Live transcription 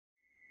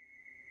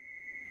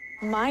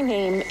My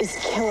name is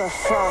Killer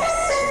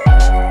Frost.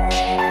 My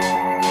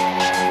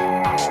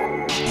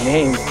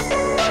name is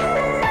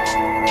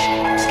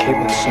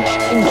Caitlin Snow.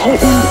 And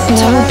Caitlin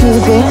Snow do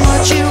this?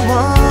 What you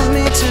want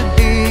me to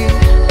be,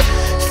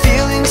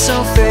 feeling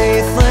so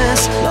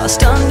faithless,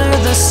 lost under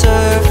the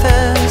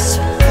surface.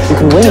 You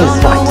can win this Don't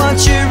know fight.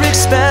 what you're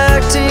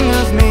expecting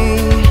of me,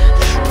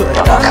 put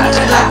under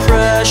the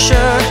pressure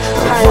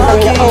of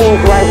walking in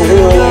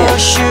your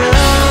shoes.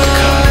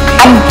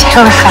 I'm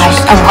terrified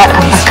of what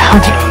I'm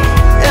becoming.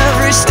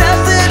 Every step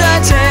that I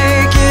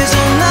take is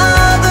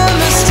another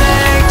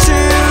mistake to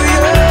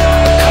you.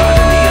 Caught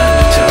in the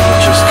undertow,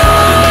 just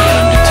caught in the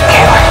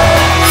undertow.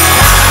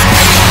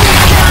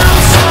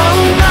 I'm so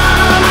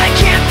numb, I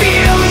can't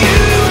feel you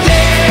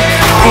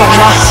there. I am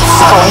not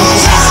going to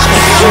test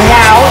me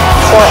now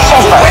or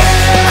ever.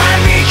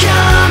 I'm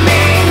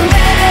becoming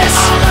this.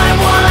 All I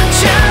want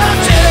to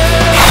do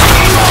is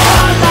be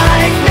more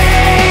like me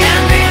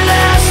and be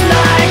less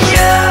like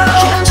you.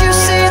 Can't you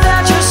see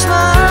that you're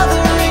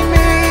smothering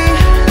me,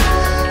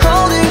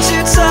 holding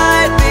too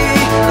tightly,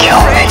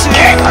 afraid to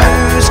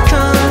lose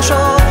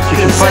control?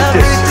 You can fight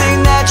this.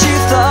 Everything that you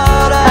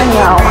thought I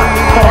know,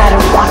 but I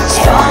don't